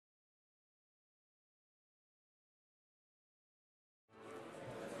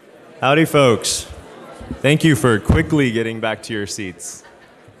Howdy, folks. Thank you for quickly getting back to your seats.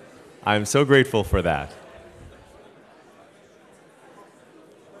 I'm so grateful for that.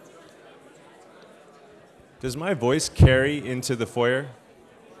 Does my voice carry into the foyer?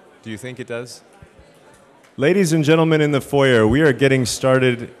 Do you think it does? Ladies and gentlemen in the foyer, we are getting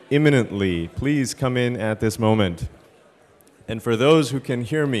started imminently. Please come in at this moment. And for those who can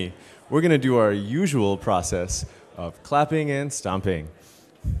hear me, we're going to do our usual process of clapping and stomping.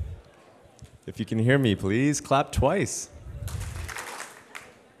 If you can hear me, please clap twice.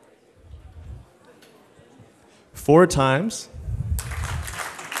 4 times.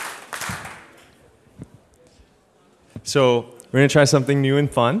 So we're going to try something new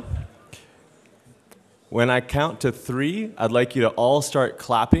and fun. When I count to 3, I'd like you to all start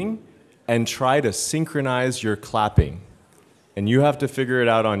clapping and try to synchronize your clapping. And you have to figure it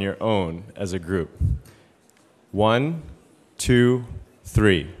out on your own as a group. 1, 2,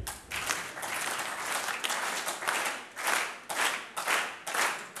 3.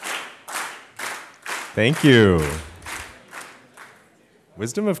 Thank you.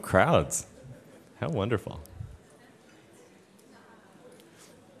 Wisdom of crowds. How wonderful.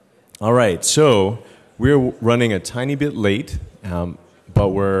 All right, so we're running a tiny bit late, but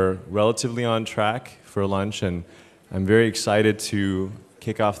we're relatively on track for lunch, and I'm very excited to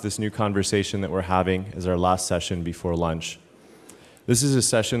kick off this new conversation that we're having as our last session before lunch. This is a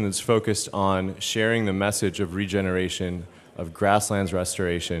session that's focused on sharing the message of regeneration, of grasslands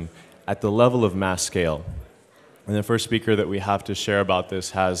restoration, at the level of mass scale. And the first speaker that we have to share about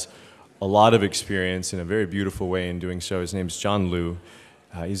this has a lot of experience in a very beautiful way in doing so. His name's John Liu.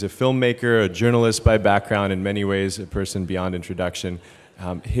 He's a filmmaker, a journalist by background, in many ways a person beyond introduction.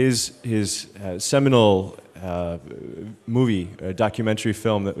 His seminal movie, a documentary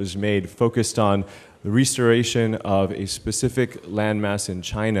film that was made, focused on the restoration of a specific landmass in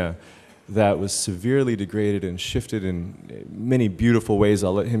China that was severely degraded and shifted in many beautiful ways.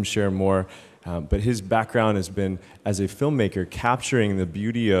 I'll let him share more. But his background has been, as a filmmaker, capturing the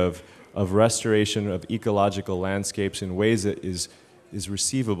beauty of restoration of ecological landscapes in ways that is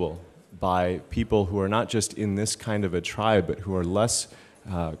receivable by people who are not just in this kind of a tribe, but who are less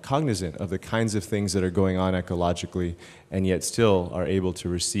cognizant of the kinds of things that are going on ecologically, and yet still are able to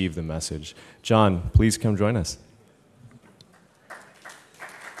receive the message. John, please come join us.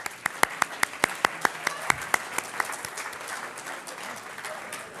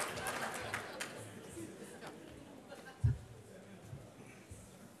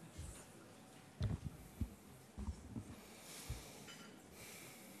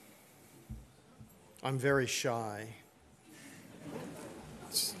 I'm very shy.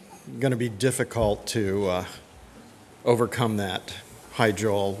 It's going to be difficult to overcome that. Hi,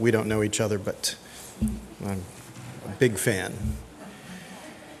 Joel. We don't know each other, but I'm a big fan.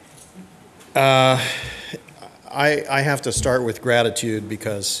 I have to start with gratitude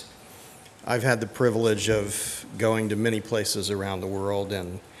because I've had the privilege of going to many places around the world,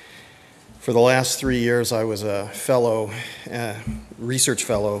 and for the last 3 years I was a fellow, research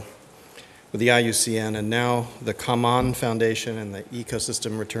fellow with the IUCN, and now the Kaman Foundation and the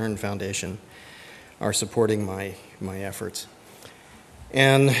Ecosystem Return Foundation are supporting my efforts.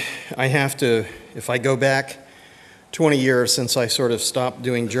 And I have to, if I go back 20 years since I sort of stopped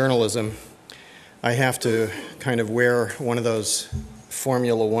doing journalism, I have to kind of wear one of those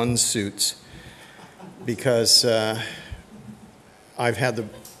Formula One suits because I've had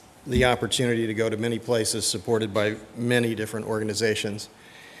the opportunity to go to many places supported by many different organizations.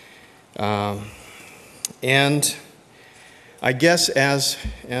 And I guess as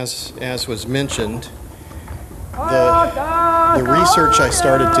was mentioned, the research I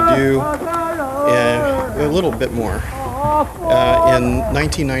started to do a little bit more in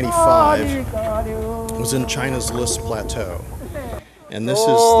 1995 was in China's List Plateau. And this is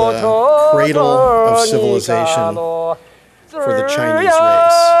the cradle of civilization for the Chinese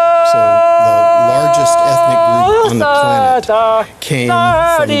race. So the largest ethnic group on the planet came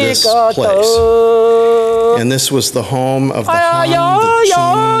from this place. And this was the home of the Han, the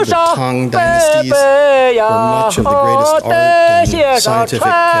Qing, the Tang dynasties, where much of the greatest art and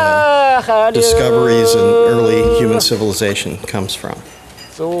scientific discoveries in early human civilization comes from.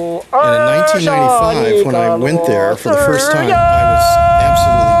 And in 1995, when I went there for the first time, I was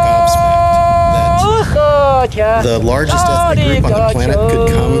absolutely gobsmacked that the largest ethnic group on the planet could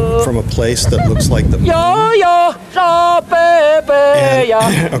come from a place that looks like the moon.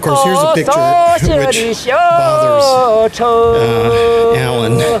 And of course, here's a picture which bothers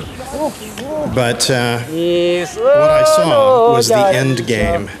Alan. But what I saw was the end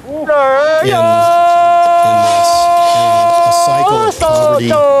game in this, a cycle of poverty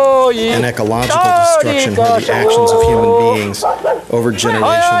poverty, and ecological destruction where the actions of human beings over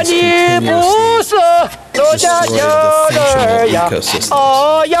generations continuously destroyed the functional ecosystems.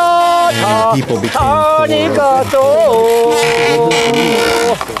 And people became poor.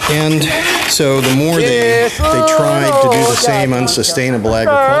 And so the more they tried to do the same unsustainable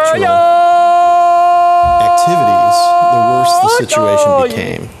agricultural activities, the worse the situation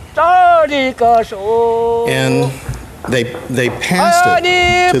became. And they passed it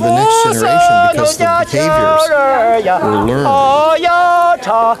to the next generation because the behaviors were learned.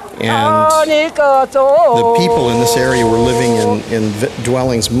 And the people in this area were living in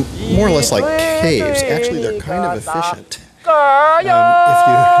dwellings more or less like caves. Actually, they're kind of efficient. They're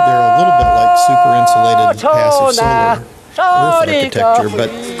a little bit like super insulated passive solar earth architecture, but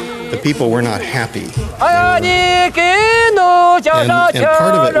the people were not happy. And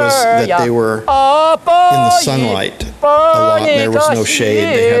part of it was that they were in the sunlight a lot. There was no shade.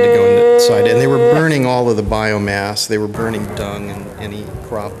 They had to go inside. And they were burning all of the biomass. They were burning dung and any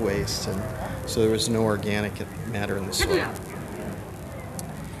crop waste. And so there was no organic matter in the soil.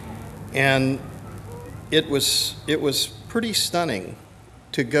 And it was pretty stunning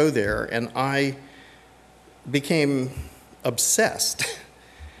to go there. And I became obsessed.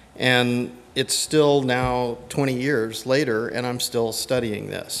 And it's still now 20 years later, and I'm still studying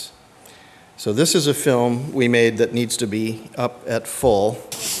this. So this is a film we made that needs to be up at full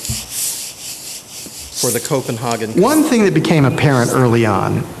for the Copenhagen. One thing that became apparent early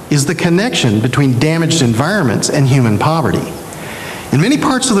on is the connection between damaged environments and human poverty. In many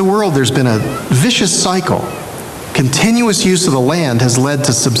parts of the world, there's been a vicious cycle. Continuous use of the land has led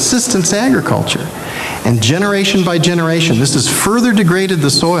to subsistence agriculture. And generation by generation, this has further degraded the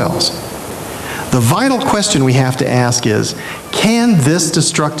soils. The vital question we have to ask is, can this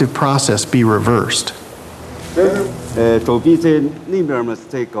destructive process be reversed? When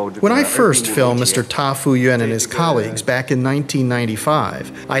I first filmed Mr. Ta Fu-Yuan and his colleagues back in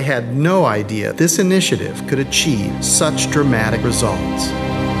 1995, I had no idea this initiative could achieve such dramatic results.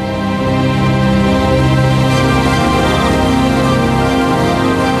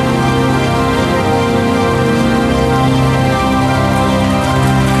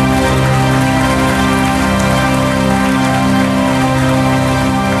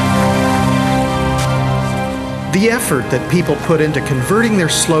 The effort that people put into converting their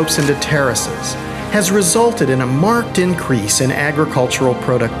slopes into terraces has resulted in a marked increase in agricultural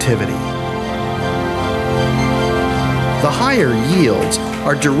productivity. The higher yields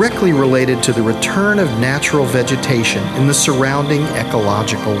are directly related to the return of natural vegetation in the surrounding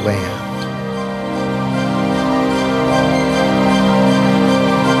ecological land.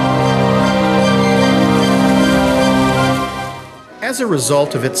 As a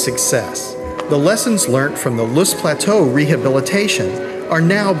result of its success, the lessons learned from the Loess Plateau rehabilitation are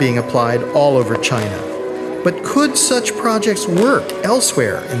now being applied all over China. But could such projects work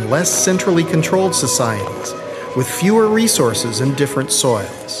elsewhere in less centrally controlled societies, with fewer resources and different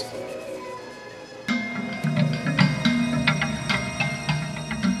soils?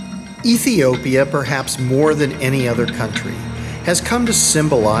 Ethiopia, perhaps more than any other country, has come to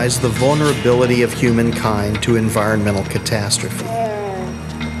symbolize the vulnerability of humankind to environmental catastrophe.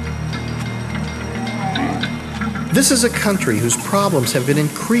 This is a country whose problems have been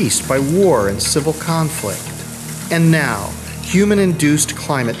increased by war and civil conflict. And now, human-induced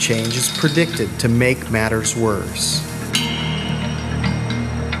climate change is predicted to make matters worse.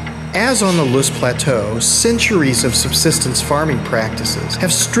 As on the Loess Plateau, centuries of subsistence farming practices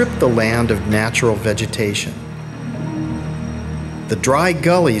have stripped the land of natural vegetation. The dry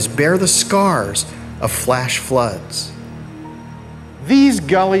gullies bear the scars of flash floods. These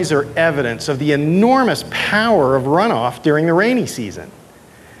gullies are evidence of the enormous power of runoff during the rainy season.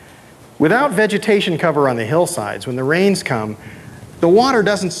 Without vegetation cover on the hillsides, when the rains come, the water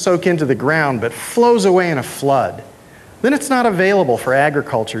doesn't soak into the ground but flows away in a flood. Then it's not available for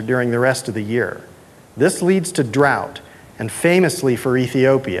agriculture during the rest of the year. This leads to drought, and famously for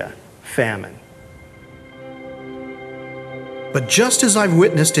Ethiopia, famine. But just as I've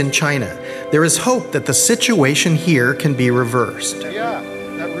witnessed in China, there is hope that the situation here can be reversed. Yeah,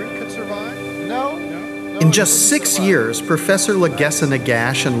 that root could survive? No. In just 6 years, Professor Legessa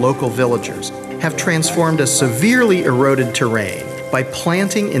Nagash and local villagers have transformed a severely eroded terrain by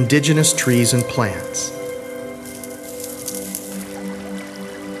planting indigenous trees and plants.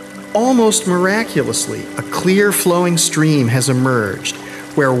 Almost miraculously, a clear flowing stream has emerged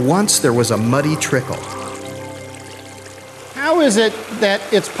where once there was a muddy trickle. How is it that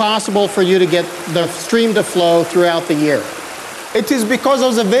it's possible for you to get the stream to flow throughout the year? It is because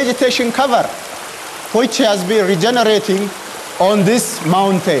of the vegetation cover, which has been regenerating on this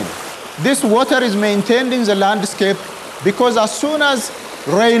mountain. This water is maintained in the landscape because as soon as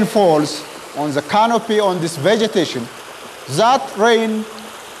rain falls on the canopy, on this vegetation, that rain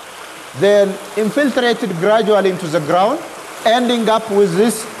then infiltrated gradually into the ground, ending up with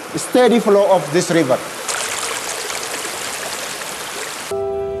this steady flow of this river.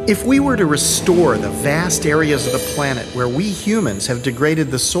 If we were to restore the vast areas of the planet where we humans have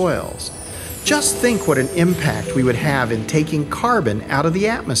degraded the soils, just think what an impact we would have in taking carbon out of the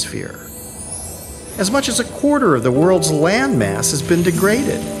atmosphere. As much as a quarter of the world's land mass has been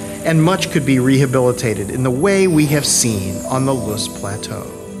degraded, and much could be rehabilitated in the way we have seen on the Loess Plateau.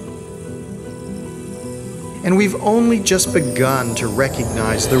 And we've only just begun to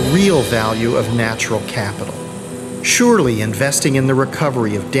recognize the real value of natural capital. Surely investing in the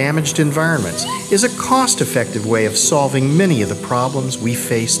recovery of damaged environments is a cost-effective way of solving many of the problems we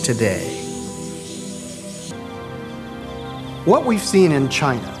face today. What we've seen in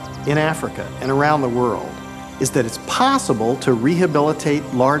China, in Africa, and around the world is that it's possible to rehabilitate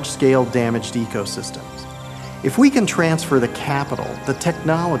large-scale damaged ecosystems. If we can transfer the capital, the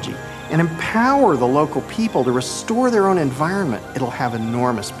technology, and empower the local people to restore their own environment, it'll have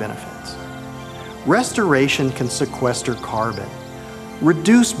enormous benefits. Restoration can sequester carbon,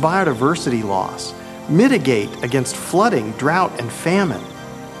 reduce biodiversity loss, mitigate against flooding, drought, and famine.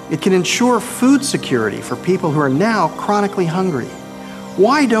 It can ensure food security for people who are now chronically hungry.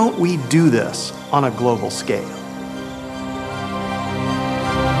 Why don't we do this on a global scale?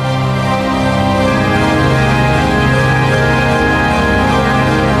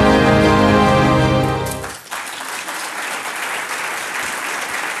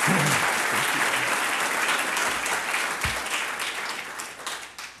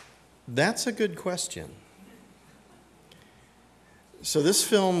 That's a good question. So this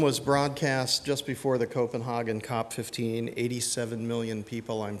film was broadcast just before the Copenhagen COP15. 87 million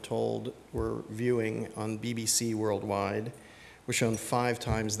people, I'm told, were viewing on BBC worldwide. It was shown 5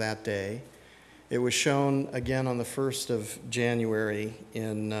 times that day. It was shown again on the 1st of January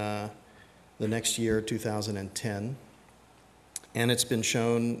in the next year, 2010. And it's been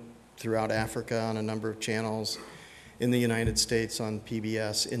shown throughout Africa on a number of channels, in the United States on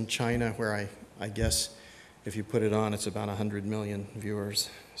PBS, in China, where I guess if you put it on, it's about 100 million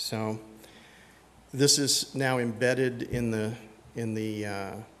viewers. So this is now embedded in the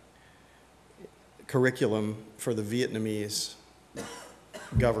curriculum for the Vietnamese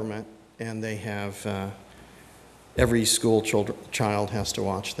government, and they have every school child has to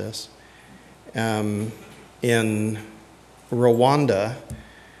watch this. In Rwanda,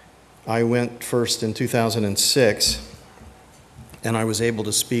 I went first in 2006, and I was able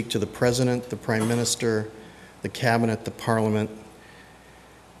to speak to the president, the prime minister, the cabinet, the parliament,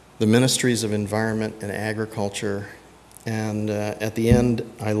 the ministries of environment and agriculture. And at the end,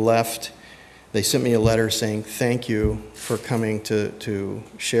 I left. They sent me a letter saying, thank you for coming to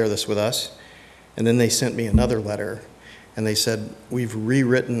share this with us. And then they sent me another letter, and they said, we've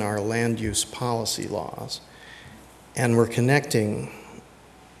rewritten our land use policy laws, and we're connecting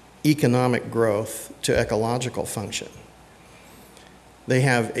economic growth to ecological function. They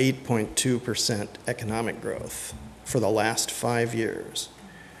have 8.2% economic growth for the last 5 years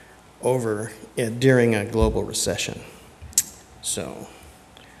during a global recession. So,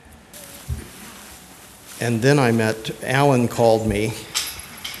 and then Alan called me,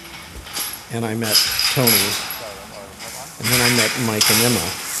 and I met Tony, and then I met Mike and Emma.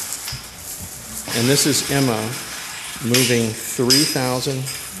 And this is Emma moving 3,000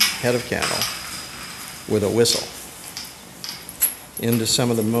 head of cattle with a whistle into some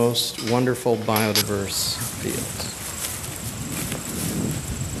of the most wonderful biodiverse fields.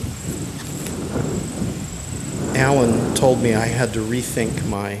 Alan told me I had to rethink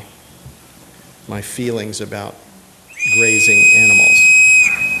my feelings about grazing animals.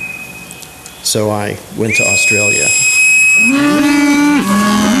 So I went to Australia.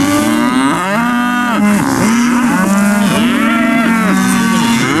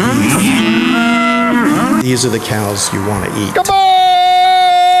 These are the cows you want to eat. Come on!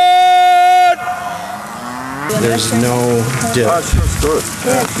 There's no dip,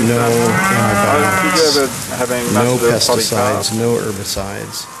 no antibiotics, no pesticides, no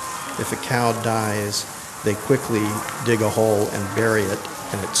herbicides. If a cow dies, they quickly dig a hole and bury it,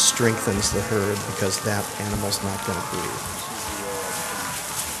 and it strengthens the herd because that animal's not going to breathe.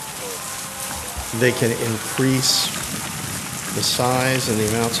 They can increase the size and the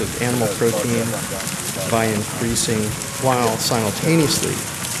amounts of animal protein by increasing, while simultaneously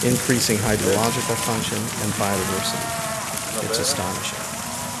increasing hydrological function and biodiversity. It's astonishing.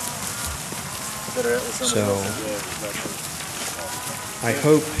 So I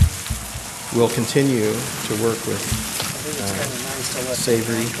hope we'll continue to work with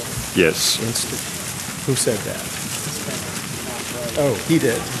Savory Yes. Institute. Who said that? Oh, he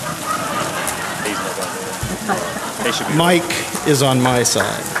did. Mike is on my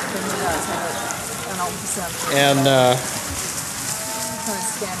side. And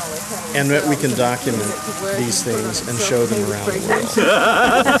that we can document these things and show them around the world.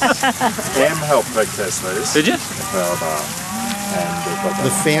 Em helped big test these. Did you?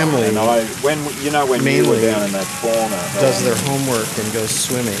 The family And when you were mainly down in that corner, does their homework and goes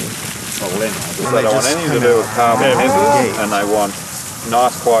swimming. well, Lynn, And they don't want just anything to come do with out carbon of the heavers, gate. and they want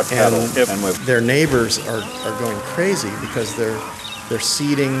nice quiet cattle. And And we've their neighbors are going crazy because they're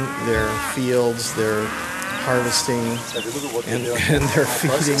seeding their fields, they're harvesting, and they're feeding them. They're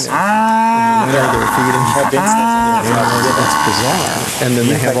feeding. That's bizarre. And then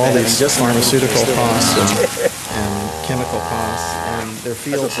they have all these pharmaceutical costs and chemical costs, and their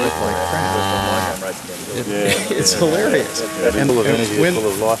fields look like crap. It's hilarious.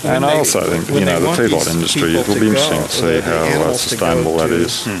 And I also think, when they the want feedlot these industry, people it'll to be go, interesting to see the how animals to sustainable go that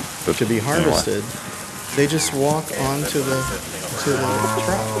is. But to be anyway. harvested, they just walk onto the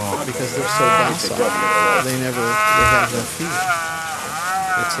truck because they're so docile. They have no fear.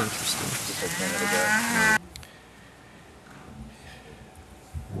 It's interesting.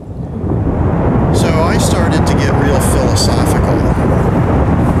 So I started to get real philosophical.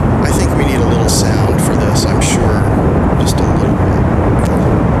 I think we need a little sound for this, I'm sure, just a little bit.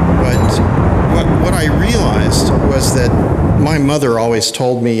 But what I realized was that my mother always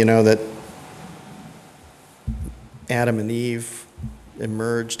told me, that Adam and Eve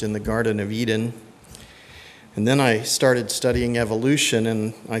emerged in the Garden of Eden. And then I started studying evolution,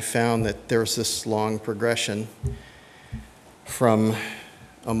 and I found that there's this long progression from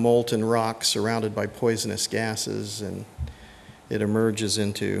a molten rock surrounded by poisonous gases, and it emerges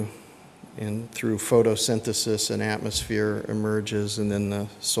and through photosynthesis, an atmosphere emerges, and then the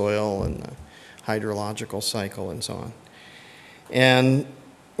soil and the hydrological cycle and so on. And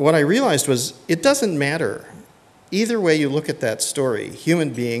what I realized was it doesn't matter. Either way you look at that story,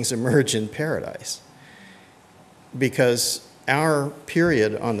 human beings emerge in paradise because our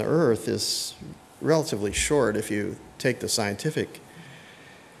period on the earth is relatively short if you take the scientific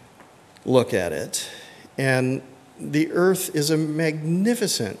look at it. And the earth is a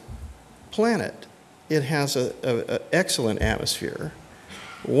magnificent planet. It has an excellent atmosphere,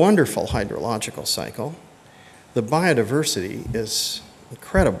 wonderful hydrological cycle. The biodiversity is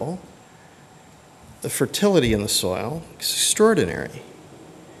incredible. The fertility in the soil is extraordinary.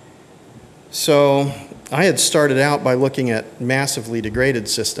 So I had started out by looking at massively degraded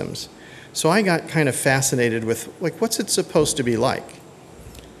systems. So I got kind of fascinated with, what's it supposed to be like?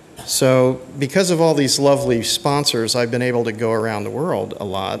 So because of all these lovely sponsors, I've been able to go around the world a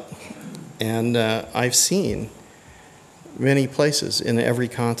lot. And I've seen many places in every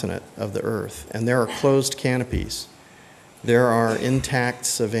continent of the earth. And there are closed canopies. There are intact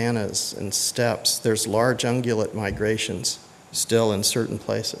savannas and steppes. There's large ungulate migrations still in certain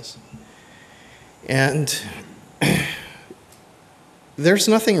places. And there's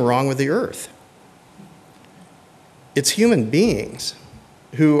nothing wrong with the earth. It's human beings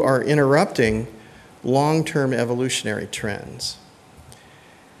who are interrupting long-term evolutionary trends.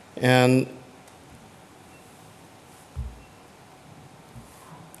 And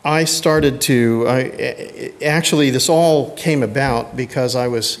I started to, actually this all came about because I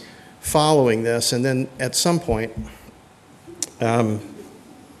was following this, and then at some point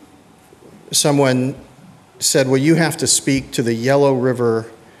someone said, well, you have to speak to the Yellow River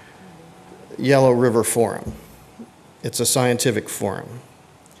Forum. It's a scientific forum.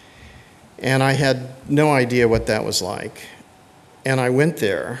 And I had no idea what that was like. And I went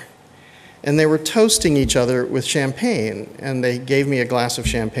there, and they were toasting each other with champagne. And they gave me a glass of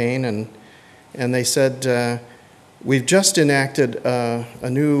champagne, and they said, we've just enacted a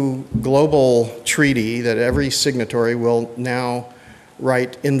new global treaty that every signatory will now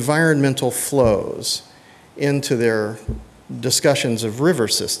write environmental flows into their discussions of river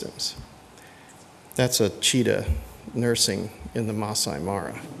systems. That's a cheetah nursing in the Masai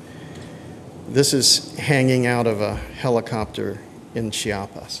Mara. This is hanging out of a helicopter in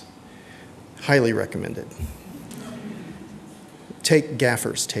Chiapas. Highly recommended. Take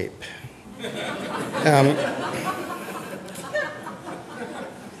gaffer's tape.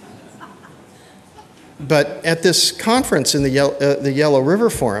 But at this conference in the Yellow River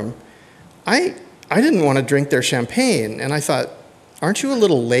Forum, I didn't want to drink their champagne, and I thought, aren't you a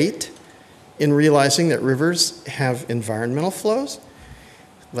little late in realizing that rivers have environmental flows?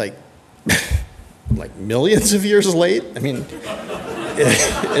 Like millions of years late? I mean,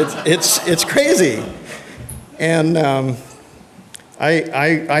 It's crazy. And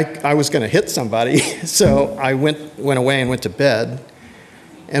I was going to hit somebody, so I went away and went to bed.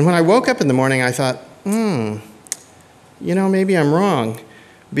 And when I woke up in the morning, I thought, maybe I'm wrong,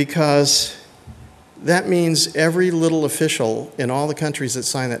 because that means every little official in all the countries that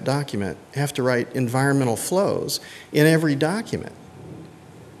sign that document have to write environmental flows in every document.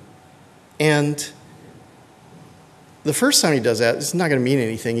 And the first time he does that, it's not going to mean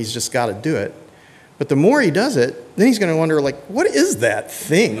anything. He's just got to do it. But the more he does it, then he's going to wonder, like, what is that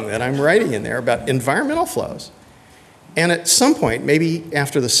thing that I'm writing in there about environmental flows? And at some point, maybe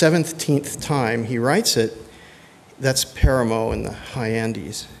after the 17th time he writes it, that's Paramo in the high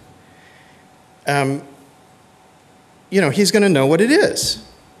Andes, he's going to know what it is.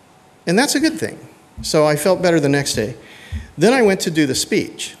 And that's a good thing. So I felt better the next day. Then I went to do the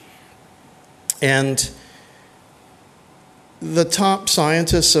speech. And the top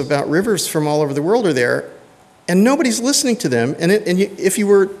scientists about rivers from all over the world are there, and nobody's listening to them. And if you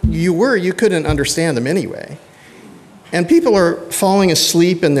were, you couldn't understand them anyway. And people are falling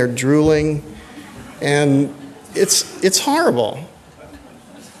asleep and they're drooling, and it's horrible.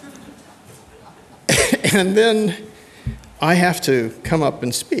 And then I have to come up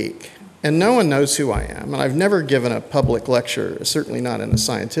and speak, and no one knows who I am. And I've never given a public lecture, certainly not in a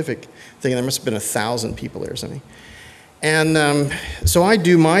scientific thing. There must have been 1,000 people there or something. And so I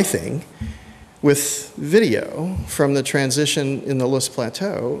do my thing with video from the transition in the Loess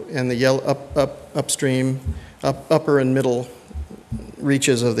Plateau and the upper and middle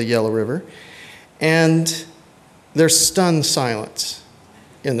reaches of the Yellow River. And there's stunned silence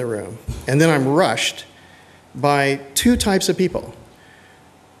in the room. And then I'm rushed by two types of people: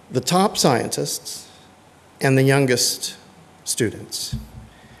 the top scientists and the youngest students.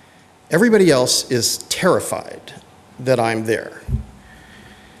 Everybody else is terrified that I'm there.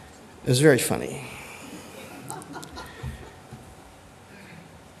 It was very funny.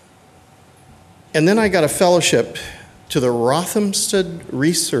 And then I got a fellowship to the Rothamsted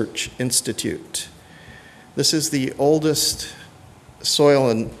Research Institute. This is the oldest soil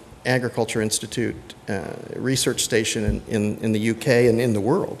and agriculture institute research station in the UK and in the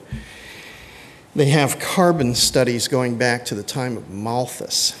world. They have carbon studies going back to the time of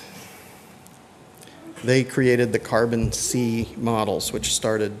Malthus. They created the carbon C models, which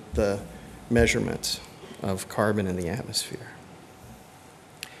started the measurement of carbon in the atmosphere.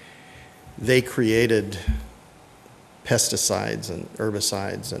 They created pesticides and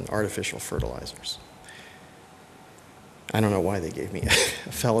herbicides and artificial fertilizers. I don't know why they gave me a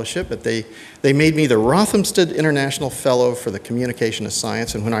fellowship, but they made me the Rothamsted International Fellow for the Communication of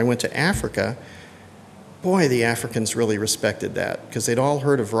Science. And when I went to Africa, boy, the Africans really respected that, because they'd all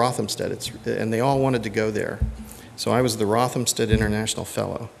heard of Rothamsted, and they all wanted to go there. So I was the Rothamsted International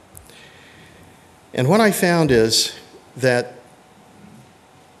Fellow. And what I found is that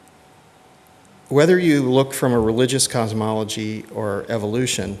whether you look from a religious cosmology or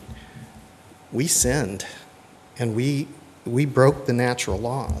evolution, we sinned, and we broke the natural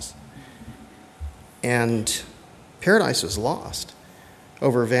laws. And paradise was lost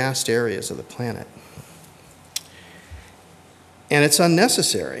over vast areas of the planet. And it's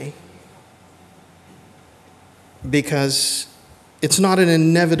unnecessary because it's not an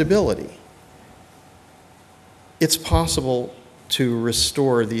inevitability. It's possible to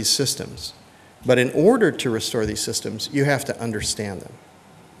restore these systems. But in order to restore these systems, you have to understand them.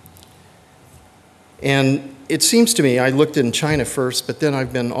 And it seems to me, I looked in China first, but then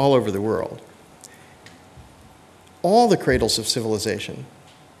I've been all over the world. All the cradles of civilization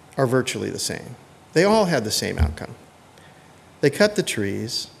are virtually the same. They all had the same outcome. They cut the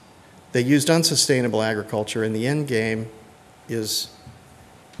trees, they used unsustainable agriculture, and the end game is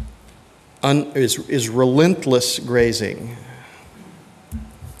relentless grazing.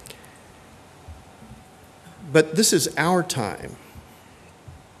 But this is our time,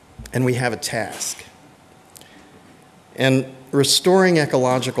 and we have a task. And restoring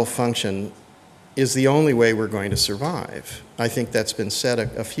ecological function is the only way we're going to survive. I think that's been said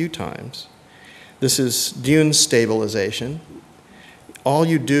a few times. This is dune stabilization. All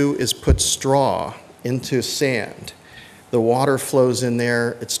you do is put straw into sand. The water flows in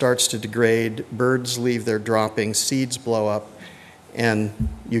there, it starts to degrade, birds leave their droppings, seeds blow up, and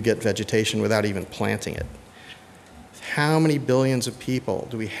you get vegetation without even planting it. How many billions of people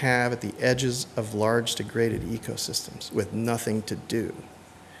do we have at the edges of large degraded ecosystems with nothing to do?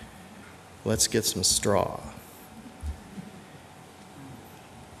 Let's get some straw.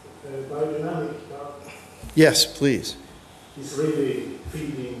 Biodynamic Yes, please. is really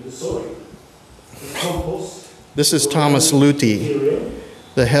feeding the soil. The compost This is Thomas Luthi,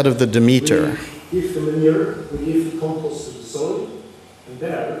 the head of the Demeter. We give the manure, we give the compost to the soil, and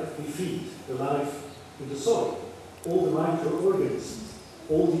there we feed the life in the soil, all the microorganisms,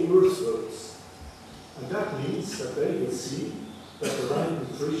 all the earthworms. And that means that they will see that the right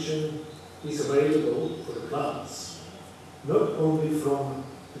nutrition is available for the plants, not only from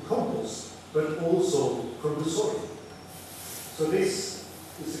the compost, but also from the soil. So this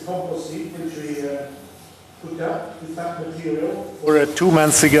is the compost heap which we put up with that material. Or 2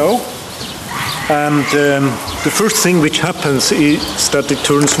 months ago, and the first thing which happens is that it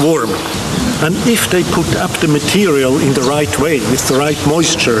turns warm. And if they put up the material in the right way, with the right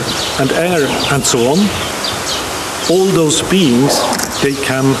moisture and air and so on, all those beings, they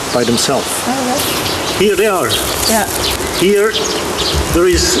come by themselves. Here they are. Yeah. Here there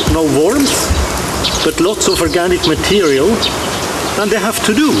is no warmth, but lots of organic material, and they have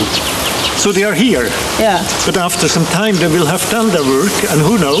to do. So they are here. Yeah. But after some time they will have done their work, and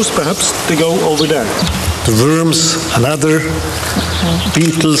who knows, perhaps they go over there. The worms and other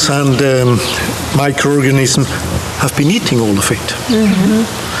beetles and microorganisms have been eating all of it.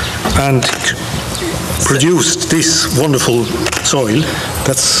 And produced this wonderful soil.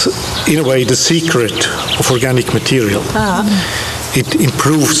 That's in a way the secret of organic material. It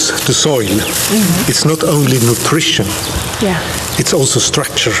improves the soil. It's not only nutrition, it's also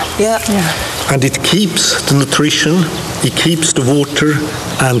structure. And it keeps the nutrition, it keeps the water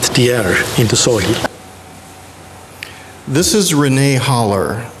and the air in the soil. This is Rene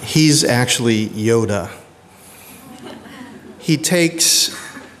Haller. He's actually Yoda. He takes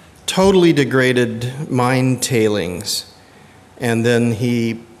totally degraded mine tailings and then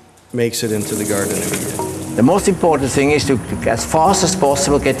he makes it into the Garden of Eden. The most important thing is to, as fast as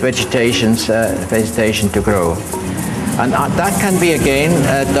possible, get vegetation to grow. And that can be again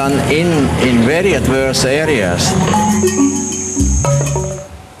done in very adverse areas.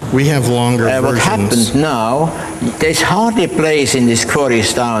 We have longer versions. What happens now, there's hardly a place in these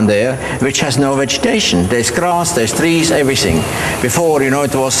quarries down there which has no vegetation. There's grass, there's trees, everything. Before, it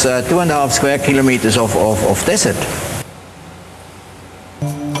was 2.5 square kilometers of desert.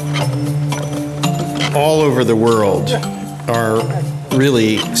 All over the world are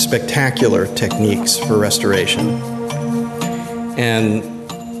really spectacular techniques for restoration. And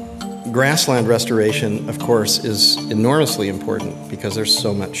grassland restoration, of course, is enormously important because there's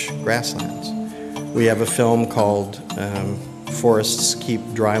so much grasslands. We have a film called Forests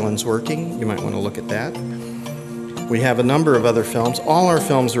Keep Drylands Working. You might want to look at that. We have a number of other films. All our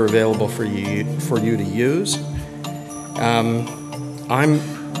films are available for you to use.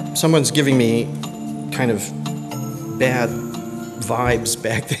 Someone's giving me kind of bad vibes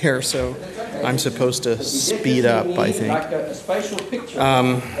back there, so I'm supposed to speed up, I think. Like a spatial picture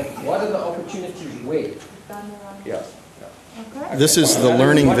of what are the opportunities where? Yeah. This is the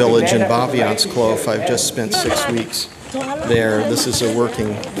learning village in Bavianskloof. I've just spent 6 weeks there. This is a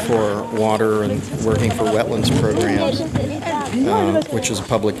working for water and working for wetlands program, which is a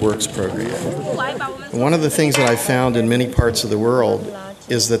public works program. And one of the things that I've found in many parts of the world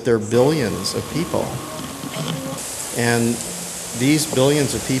is that there are billions of people. And these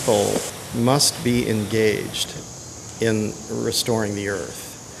billions of people must be engaged in restoring the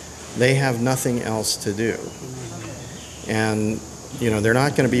earth. They have nothing else to do. And, they're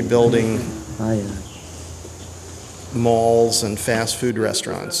not going to be building malls and fast food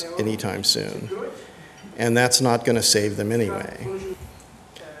restaurants anytime soon. And that's not going to save them anyway.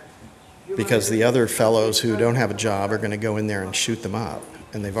 Because the other fellows who don't have a job are going to go in there and shoot them up.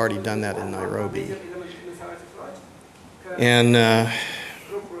 And they've already done that in Nairobi. And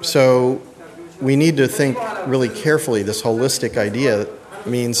so we need to think really carefully. This holistic idea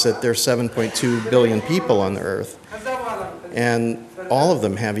means that there's 7.2 billion people on the earth, and all of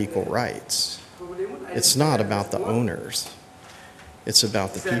them have equal rights. It's not about the owners. It's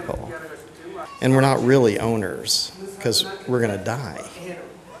about the people. And we're not really owners because we're going to die.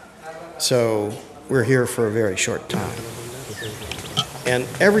 So we're here for a very short time. And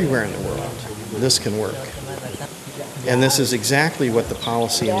everywhere in the world, this can work. And this is exactly what the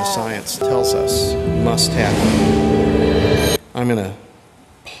policy and the science tells us must happen. I'm going to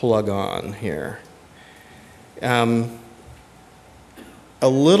plug on here. A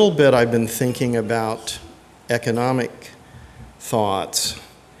little bit I've been thinking about economic thoughts.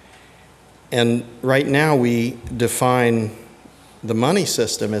 And right now we define the money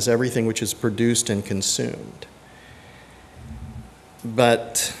system as everything which is produced and consumed.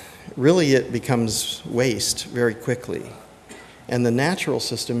 But really it becomes waste very quickly. And the natural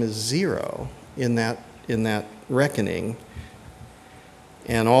system is zero in that reckoning.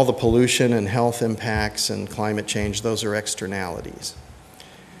 And all the pollution and health impacts and climate change, those are externalities.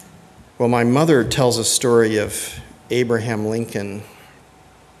 Well, my mother tells a story of Abraham Lincoln.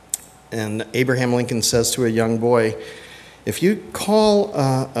 And Abraham Lincoln says to a young boy, if you call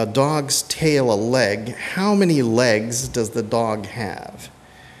a dog's tail a leg, how many legs does the dog have?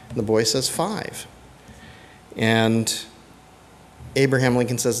 And the boy says 5. And Abraham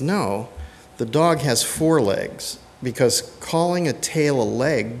Lincoln says, no, the dog has 4 legs, because calling a tail a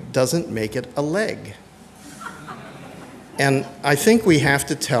leg doesn't make it a leg. And I think we have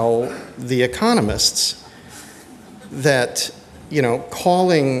to tell the economists that,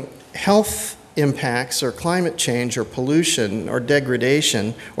 calling health impacts or climate change or pollution or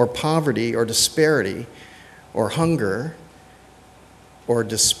degradation or poverty or disparity or hunger or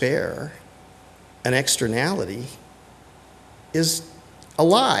despair an externality is a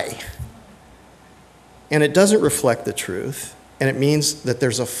lie. And it doesn't reflect the truth, and it means that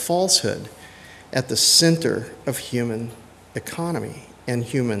there's a falsehood at the center of human economy and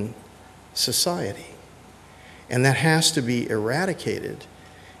human society. And that has to be eradicated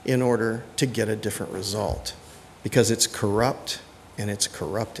in order to get a different result, because it's corrupt and it's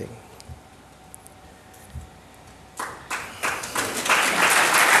corrupting.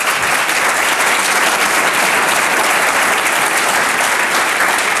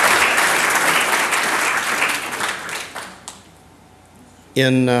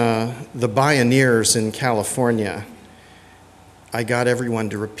 In the Pioneers in California, I got everyone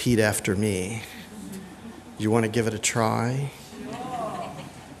to repeat after me. You want to give it a try?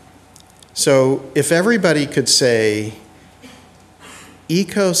 So if everybody could say,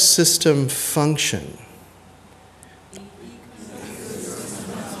 ecosystem function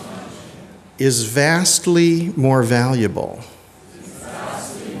is vastly more valuable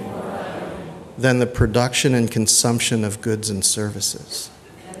than the production and consumption of goods and services.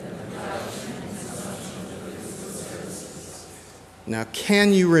 Now,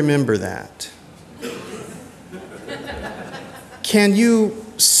 can you remember that? Can you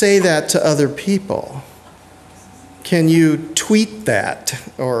say that to other people? Can you tweet that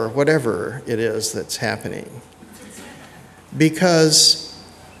or whatever it is that's happening? Because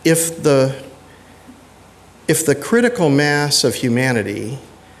if the critical mass of humanity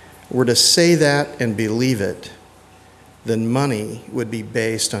were to say that and believe it, then money would be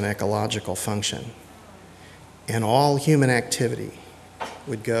based on ecological function. And all human activity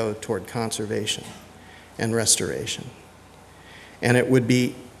would go toward conservation and restoration. And it would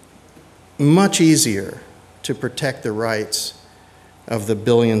be much easier to protect the rights of the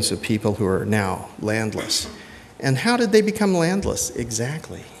billions of people who are now landless. And how did they become landless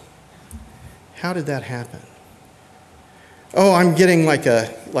exactly? How did that happen? Oh, I'm getting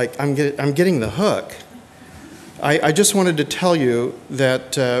I'm getting the hook. I just wanted to tell you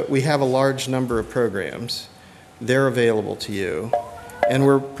that we have a large number of programs. They're available to you. And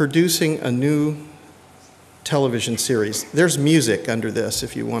we're producing a new television series. There's music under this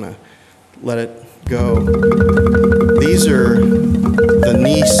if you want to let it go. These are the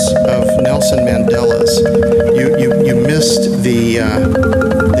niece of Nelson Mandela's. You missed the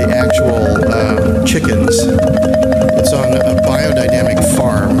actual chickens. It's on a biodynamic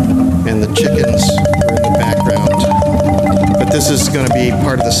farm, and the chickens are in the background. But this is going to be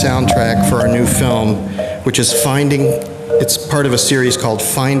part of the soundtrack for our new film, which is it's part of a series called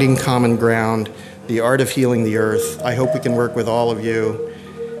Finding Common Ground, The Art of Healing the Earth. I hope we can work with all of you.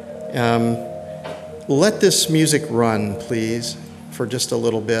 Let this music run, please, for just a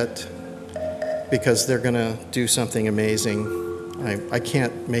little bit, because they're going to do something amazing. I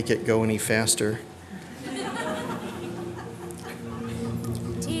can't make it go any faster.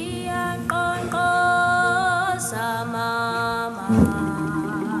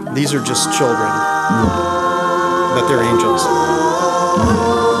 These are just children, but they're angels.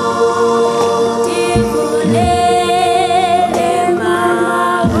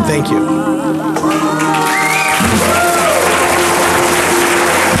 Thank you.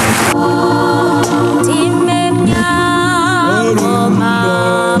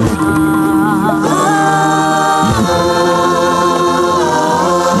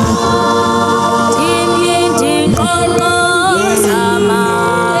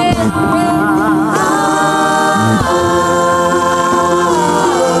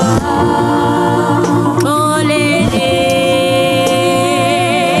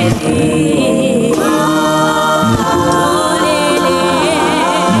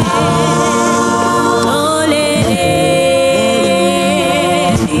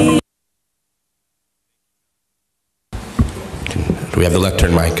 We have the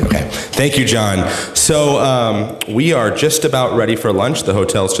lectern mic. Okay. Thank you, John. So we are just about ready for lunch. The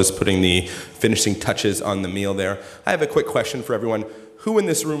hotel's just putting the finishing touches on the meal there. I have a quick question for everyone. Who in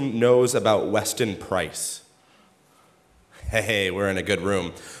this room knows about Weston Price? Hey, we're in a good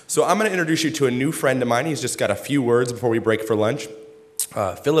room. So I'm going to introduce you to a new friend of mine. He's just got a few words before we break for lunch.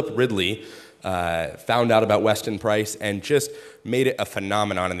 Philip Ridley found out about Weston Price and just made it a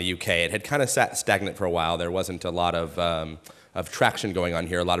phenomenon in the UK. It had kind of sat stagnant for a while. There wasn't a lot of traction going on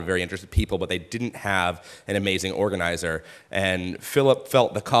here, a lot of very interested people, but they didn't have an amazing organizer. And Philip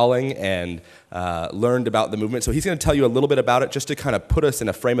felt the calling and learned about the movement. So he's going to tell you a little bit about it just to kind of put us in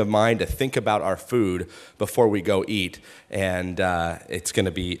a frame of mind to think about our food before we go eat. And it's going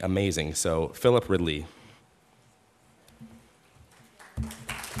to be amazing. So Philip Ridley.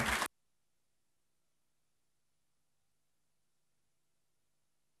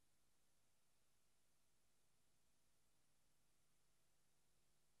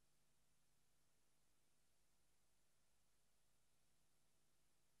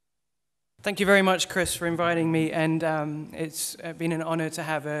 Thank you very much, Chris, for inviting me, and it's been an honor to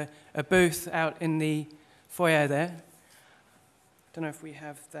have a booth out in the foyer there. Don't know if we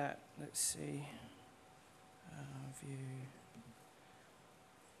have that. Let's see. View.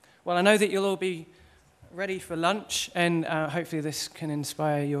 Well, I know that you'll all be ready for lunch, and hopefully this can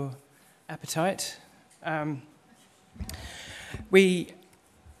inspire your appetite. The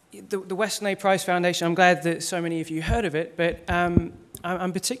Weston A. Price Foundation, I'm glad that so many of you heard of it, but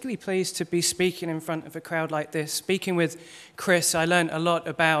I'm particularly pleased to be speaking in front of a crowd like this. Speaking with Chris, I learned a lot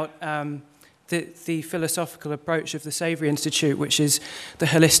about the philosophical approach of the Savory Institute, which is the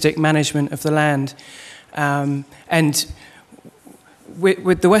holistic management of the land. And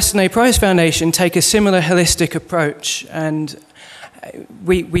with the Weston A. Price Foundation, take a similar holistic approach, and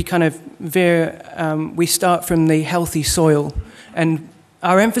we kind of we start from the healthy soil, and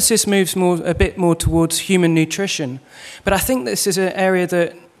our emphasis moves a bit more towards human nutrition. But I think this is an area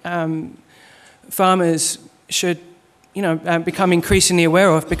that farmers should, become increasingly aware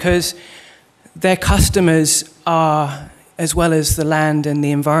of, because their customers are, as well as the land and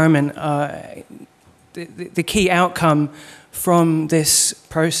the environment, are the key outcome from this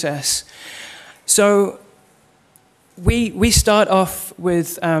process. So we start off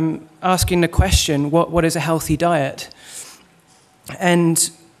with asking the question, what is a healthy diet?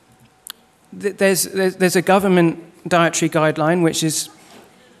 And there's a government dietary guideline which is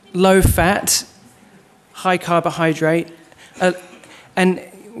low fat, high carbohydrate, and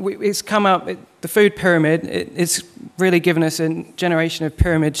it's come up, the food pyramid, it's really given us a generation of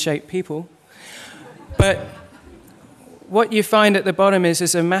pyramid-shaped people. But what you find at the bottom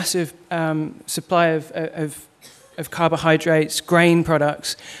is a massive supply of carbohydrates, grain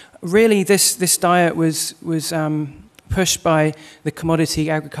products. Really, this diet was pushed by the commodity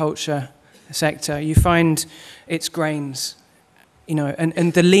agriculture sector. You find it's grains,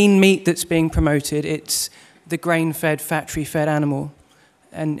 and the lean meat that's being promoted, it's the grain-fed, factory-fed animal,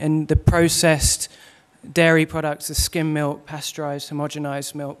 and the processed dairy products, the skim milk, pasteurized,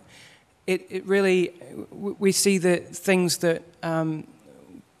 homogenized milk. It really, we see that things that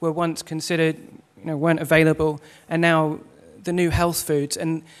were once considered, weren't available, and now the new health foods,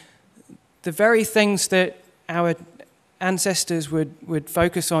 and the very things that our ancestors would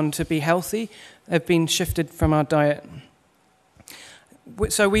focus on to be healthy have been shifted from our diet.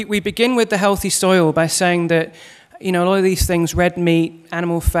 So we begin with the healthy soil by saying that, a lot of these things, red meat,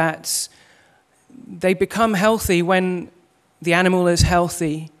 animal fats, they become healthy when the animal is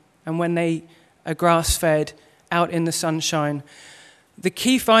healthy and when they are grass-fed out in the sunshine. The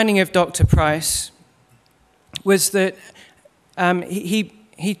key finding of Dr. Price was that he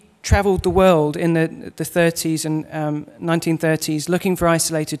traveled the world in the 30s and 1930s looking for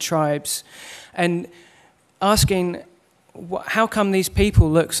isolated tribes and asking, how come these people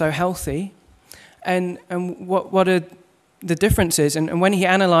look so healthy, and what are the differences? And when he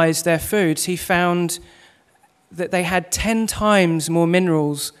analyzed their foods, he found that they had 10 times more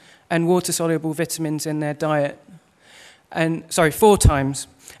minerals and water-soluble vitamins in their diet. And sorry, 4 times.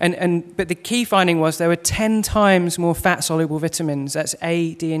 But the key finding was there were 10 times more fat-soluble vitamins. That's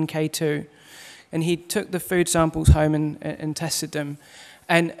A, D, and K2. And he took the food samples home and tested them.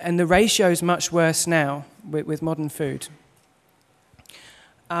 And the ratio is much worse now with modern food.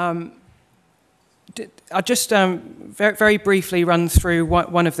 I'll just very briefly run through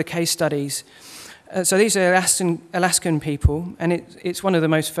one of the case studies. So these are Alaskan people, and it's one of the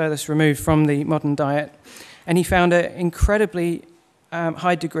most furthest removed from the modern diet. And he found an incredibly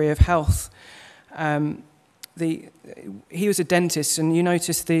high degree of health. He was a dentist, and you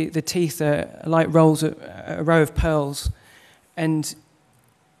notice the teeth are like a row of pearls. And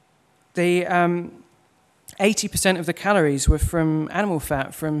the 80% of the calories were from animal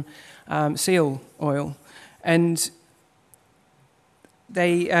fat, from seal oil, and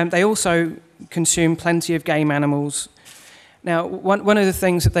they also consume plenty of game animals. Now, one of the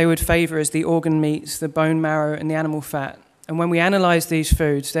things that they would favour is the organ meats, the bone marrow, and the animal fat. And when we analyse these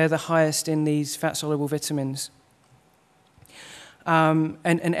foods, they're the highest in these fat-soluble vitamins. And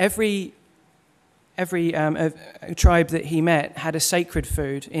every tribe that he met had a sacred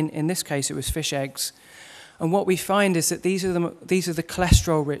food. In this case, it was fish eggs. And what we find is that these are the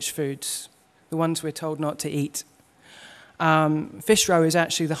cholesterol-rich foods, the ones we're told not to eat. Fish roe is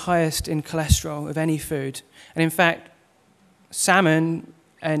actually the highest in cholesterol of any food. And in fact, salmon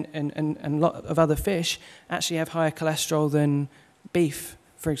and a lot of other fish actually have higher cholesterol than beef,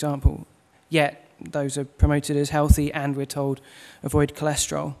 for example. Yet, those are promoted as healthy, and we're told avoid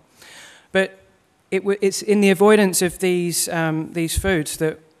cholesterol. But it's in the avoidance of these foods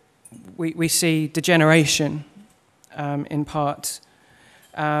that we see degeneration in part.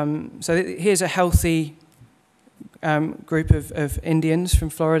 So here's a healthy group of Indians from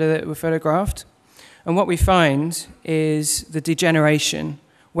Florida that were photographed. And what we find is the degeneration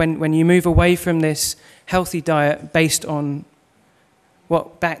when you move away from this healthy diet based on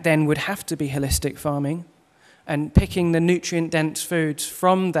what back then would have to be holistic farming and picking the nutrient-dense foods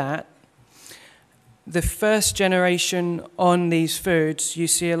from that. The first generation on these foods, you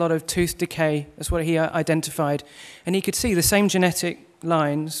see a lot of tooth decay. That's what he identified. And he could see the same genetic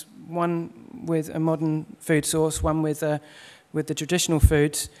lines, one with a modern food source, one with the traditional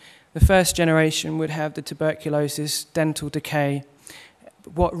foods. The first generation would have the tuberculosis, dental decay.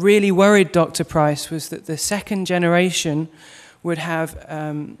 What really worried Dr. Price was that the second generation would have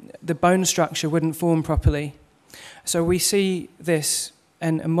the bone structure wouldn't form properly. So we see this,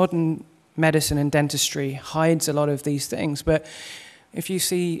 and modern medicine and dentistry hides a lot of these things. But if you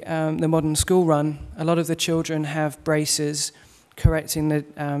see the modern school run, a lot of the children have braces correcting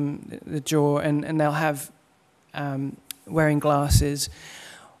the jaw, and they'll have wearing glasses.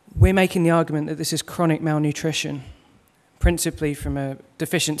 We're making the argument that this is chronic malnutrition, principally from a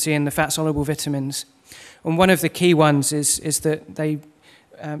deficiency in the fat-soluble vitamins. And one of the key ones is that they,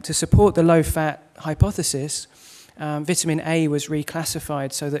 to support the low-fat hypothesis, vitamin A was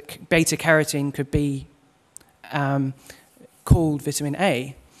reclassified so that beta-carotene could be called vitamin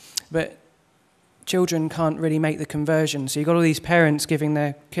A. But children can't really make the conversion. So you've got all these parents giving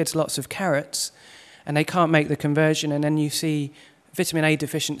their kids lots of carrots, and they can't make the conversion, and then you see vitamin A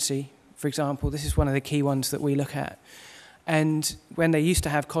deficiency, for example. This is one of the key ones that we look at. And when they used to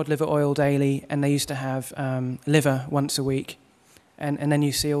have cod liver oil daily, and they used to have liver once a week, and then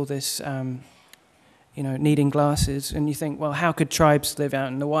you see all this, needing glasses, and you think, well, how could tribes live out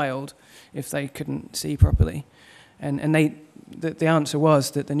in the wild if they couldn't see properly? And the answer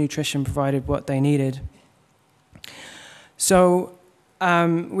was that the nutrition provided what they needed. So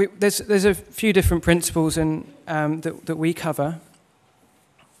there's a few different principles that we cover.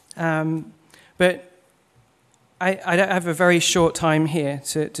 But I have a very short time here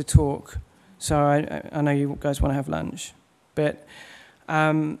to talk, so I know you guys want to have lunch. But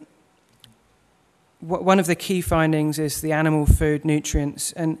one of the key findings is the animal food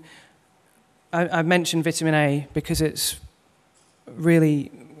nutrients. And I mentioned vitamin A because it's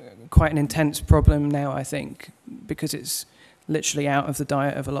really quite an intense problem now, I think, because it's literally out of the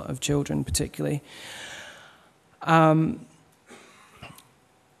diet of a lot of children, particularly. But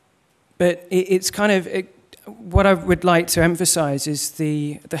it's kind of, what I would like to emphasize is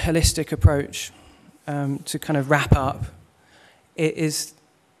the holistic approach to kind of wrap up. It is,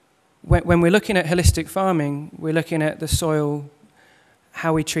 when we're looking at holistic farming, we're looking at the soil,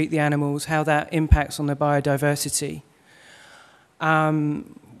 how we treat the animals, how that impacts on the biodiversity.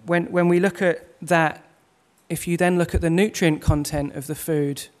 When we look at that, if you then look at the nutrient content of the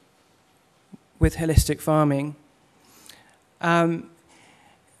food with holistic farming,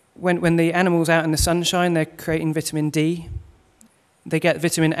 when the animals out in the sunshine, they're creating vitamin D. They get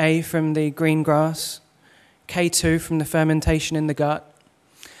vitamin A from the green grass, K2 from the fermentation in the gut.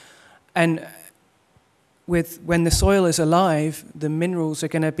 And when the soil is alive, the minerals are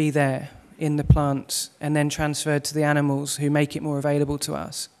going to be there in the plants and then transferred to the animals who make it more available to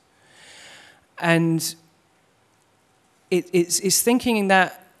us. And it's thinking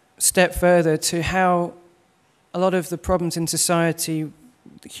that step further to how a lot of the problems in society,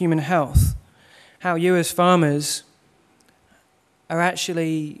 human health, how you as farmers are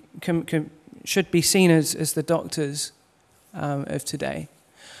actually should be seen as the doctors of today.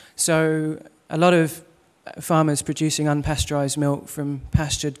 So a lot of farmers producing unpasteurized milk from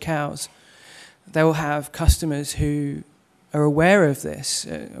pastured cows, they will have customers who are aware of this,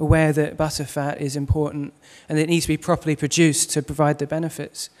 aware that butterfat is important and it needs to be properly produced to provide the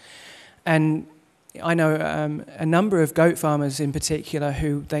benefits. And I know a number of goat farmers in particular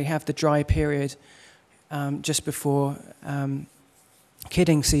who they have the dry period just before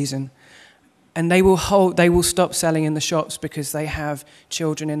kidding season, and they will stop selling in the shops because they have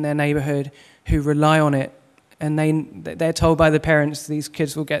children in their neighborhood who rely on it, and they're told by the parents these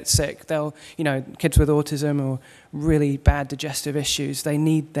kids will get sick. They'll, kids with autism or really bad digestive issues, they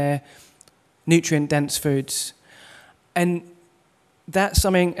need their nutrient-dense foods, and that's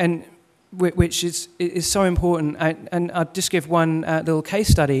something which is so important. And I'll just give one little case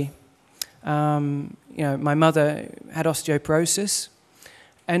study. My mother had osteoporosis,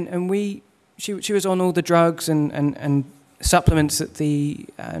 and she was on all the drugs and supplements that the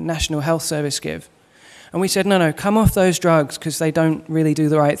National Health Service give. And we said, no, come off those drugs because they don't really do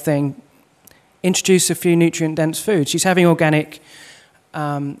the right thing. Introduce a few nutrient-dense foods. She's having organic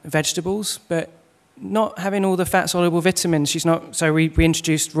vegetables, but not having all the fat-soluble vitamins. So we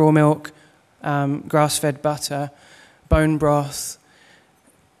introduced raw milk, grass-fed butter, bone broth,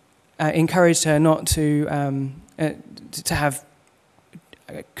 encouraged her not to have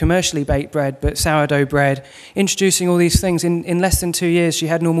commercially baked bread, but sourdough bread, introducing all these things. In less than 2 years, she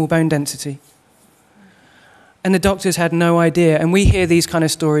had normal bone density. And the doctors had no idea. And we hear these kind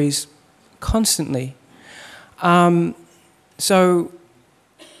of stories constantly. So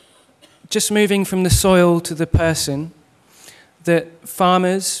just moving from the soil to the person, that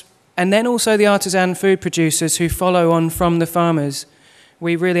farmers, and then also the artisan food producers who follow on from the farmers,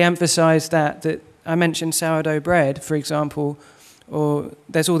 we really emphasize that I mentioned sourdough bread, for example, or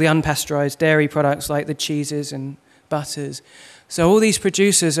there's all the unpasteurized dairy products like the cheeses and butters. So all these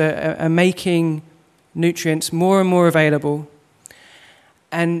producers are making nutrients more and more available.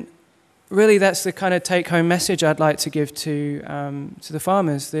 And really that's the kind of take-home message I'd like to give to the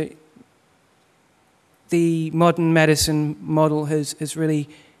farmers, that the modern medicine model has really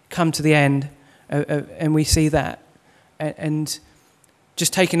come to the end, and we see that. And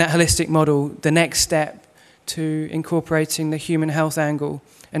just taking that holistic model, the next step to incorporating the human health angle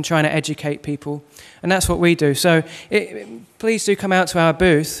and trying to educate people. And that's what we do. So please do come out to our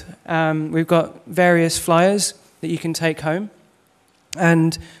booth. We've got various flyers that you can take home.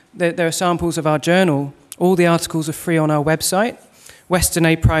 And there are samples of our journal. All the articles are free on our website,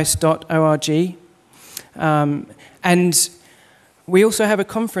 westernaprice.org. And we also have a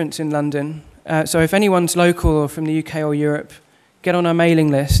conference in London. So if anyone's local or from the UK or Europe, get on our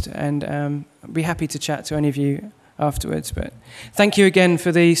mailing list, and I'd be happy to chat to any of you afterwards. But thank you again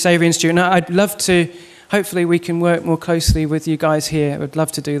for the Savory Institute. And I'd love to, hopefully we can work more closely with you guys here. I would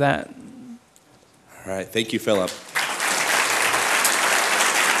love to do that. All right, thank you, Philip.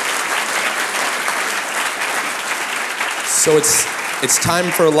 So it's time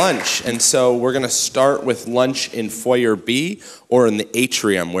for lunch, and so we're going to start with lunch in Foyer B, or in the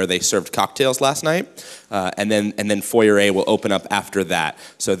atrium where they served cocktails last night, and then Foyer A will open up after that.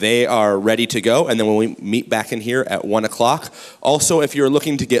 So they are ready to go, and then when we meet back in here at 1 o'clock. Also, if you're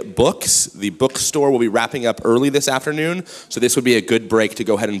looking to get books, the bookstore will be wrapping up early this afternoon, so this would be a good break to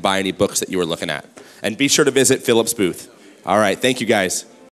go ahead and buy any books that you were looking at. And be sure to visit Philip's booth. All right, thank you guys.